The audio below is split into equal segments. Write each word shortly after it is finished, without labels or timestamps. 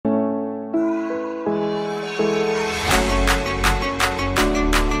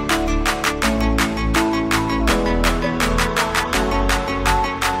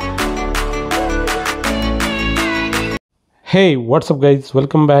Hey, what's up guys?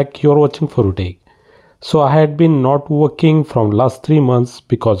 Welcome back. You're watching voTE. So I had been not working from last 3 months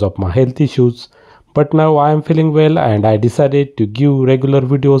because of my health issues, but now I am feeling well and I decided to give regular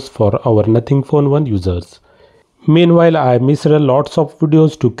videos for our Nothing Phone 1 users. Meanwhile, I missed lots of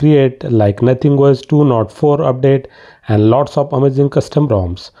videos to create like Nothing OS 2.4 update and lots of amazing custom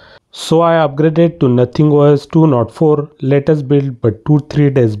ROMs. So I upgraded to Nothing OS 2.4 latest build, but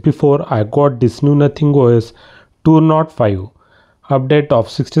 2-3 days before I got this new Nothing OS 2.5 update of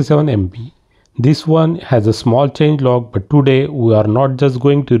 67 MB. This one has a small changelog, but today we are not just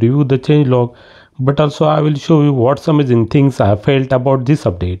going to review the changelog, but also I will show you what's amazing things I have felt about this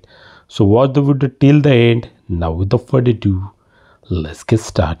update. So watch the video till the end. Now without further ado, let's get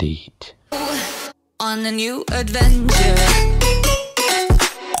started. On a new adventure.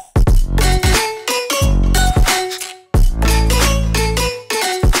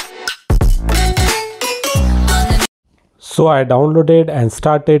 So I downloaded and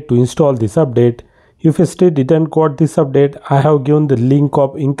started to install this update. If you still didn't got this update, I have given the link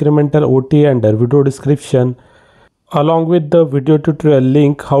of Incremental OTA under video description along with the video tutorial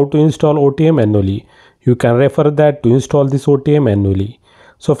link how to install OTA manually. You can refer that to install this OTA manually.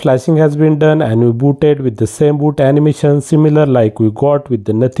 So flashing has been done and we booted with the same boot animation similar like we got with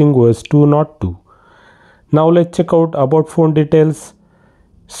the Nothing OS 2.2. Now let's check out about phone details.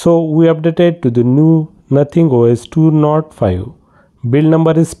 So we updated to the new Nothing OS 2.5. Build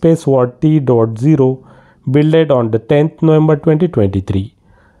number is voLTE.0, builded on the 10th November 2023.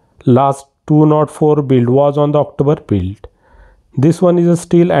 Last 2.4 build was on the October build. This one is a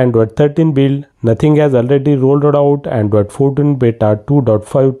still Android 13 build. Nothing has already rolled out Android 14 beta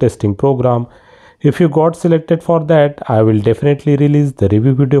 2.5 testing program. If you got selected for that, I will definitely release the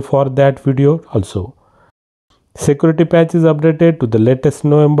review video for that video also. Security patch is updated to the latest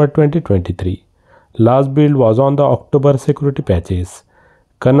November 2023. Last build was on the October security patches.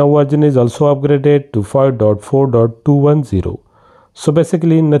 Kernel version is also upgraded to 5.4.210. So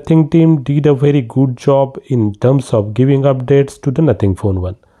basically Nothing team did a very good job in terms of giving updates to the Nothing Phone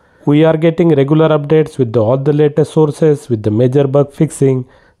 1. We are getting regular updates with all the latest sources with the major bug fixing,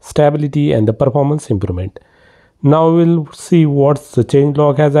 stability and the performance improvement. Now we'll see what the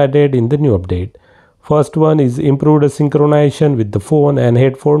changelog has added in the new update. First one is improved synchronization with the phone and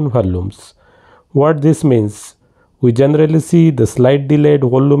headphone volumes. What this means? We generally see the slight delayed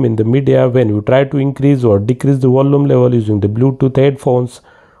volume in the media when you try to increase or decrease the volume level using the Bluetooth headphones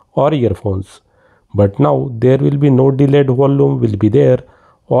or earphones. But now there will be no delayed volume will be there.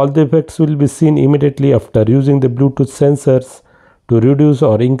 All the effects will be seen immediately after using the Bluetooth sensors to reduce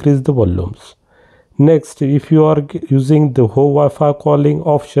or increase the volumes. Next, if you are using the vowifi calling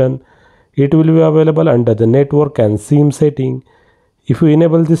option, it will be available under the network and SIM setting. If you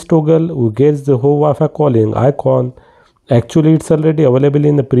enable this toggle, we get the vowifi calling icon. Actually, it's already available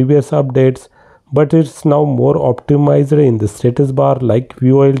in the previous updates, but it's now more optimized in the status bar like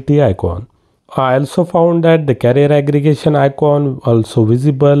voLTE icon. I also found that the carrier aggregation icon also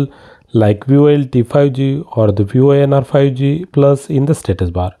visible like voLTE 5G or the voNR 5G plus in the status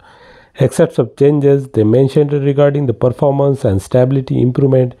bar. Except some changes they mentioned regarding the performance and stability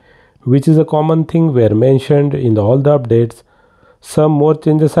improvement, which is a common thing were mentioned in all the updates. Some more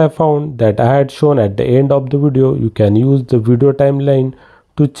changes I found that I had shown at the end of the video. You can use the video timeline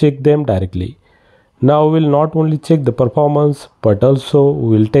to check them directly. Now we will not only check the performance but also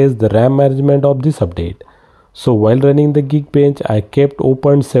we will test the RAM management of this update. So while running the Geekbench, I kept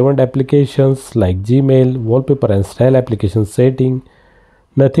open 7 applications like Gmail, wallpaper and style application setting,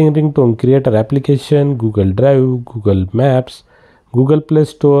 Nothing ringtone creator application, Google Drive, Google Maps, Google Play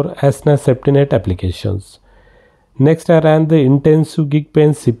Store, SNAS Safety Net applications. Next, I ran the intensive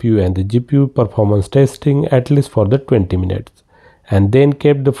Geekbench CPU and the GPU performance testing at least for the 20 minutes and then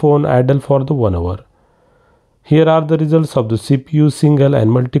kept the phone idle for the 1 hour. Here are the results of the CPU single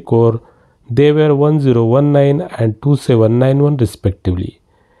and multi-core. They were 1019 and 2791 respectively,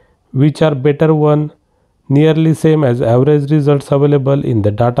 which are better one, nearly same as average results available in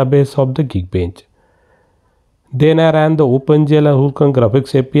the database of the Geekbench. Then I ran the opengl and Hulkan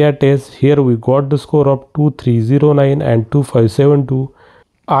graphics API test. Here we got the score of 2309 and 2572.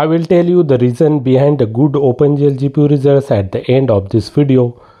 I will tell you the reason behind the good opengl GPU results at the end of this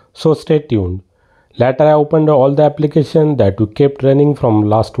video, so stay tuned. Later I opened all the applications that we kept running from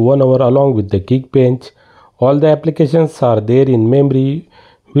last 1 hour along with the Geekbench. All the applications are there in memory,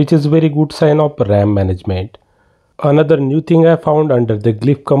 which is very good sign of RAM management. Another new thing I found under the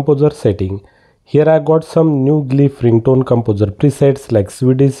glyph composer setting. Here I got some new glyph ringtone composer presets like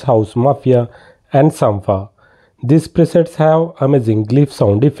Swedish House Mafia and Samfa. These presets have amazing glyph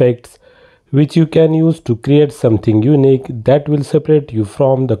sound effects which you can use to create something unique that will separate you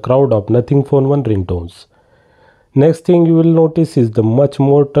from the crowd of Nothing Phone 1 ringtones. Next thing you will notice is the much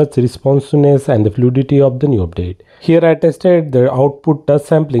more touch responsiveness and the fluidity of the new update. Here I tested the output touch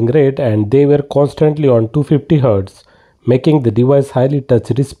sampling rate and they were constantly on 250 Hz, making the device highly touch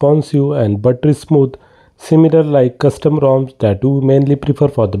responsive and buttery smooth, similar like custom ROMs that you mainly prefer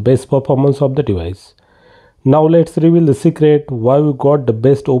for the best performance of the device. Now let's reveal the secret why we got the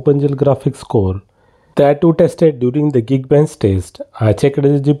best opengl graphics score. That we tested during the Geekbench test. I checked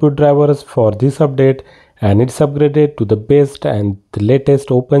the GPU drivers for this update and it's upgraded to the best and the latest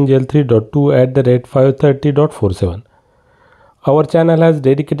opengl 3.2 at the rate 530.47. Our channel has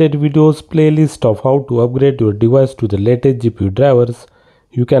dedicated videos playlist of how to upgrade your device to the latest GPU drivers.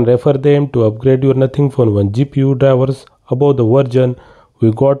 You can refer them to upgrade your Nothing Phone 1 GPU drivers above the version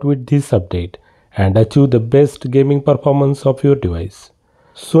we got with this update and achieve the best gaming performance of your device.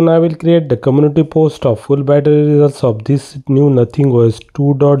 Soon I will create the community post of full battery results of this new Nothing OS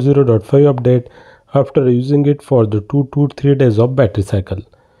 2.0.5 update after using it for the 2 to 3 days of battery cycle.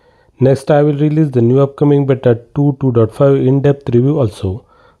 Next I will release the new upcoming beta 2.2.5 in-depth review also,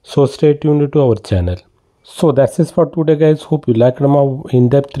 so stay tuned to our channel. So that's it for today guys, hope you liked my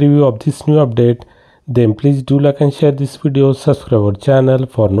in-depth review of this new update. Then please do like and share this video, subscribe our channel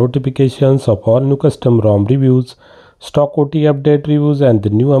for notifications of all new custom ROM reviews, stock OT update reviews and the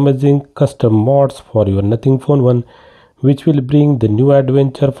new amazing custom mods for your Nothing Phone 1 which will bring the new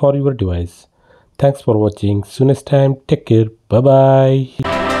adventure for your device. Thanks for watching, see you next time, take care, bye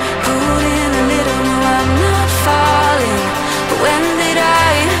bye.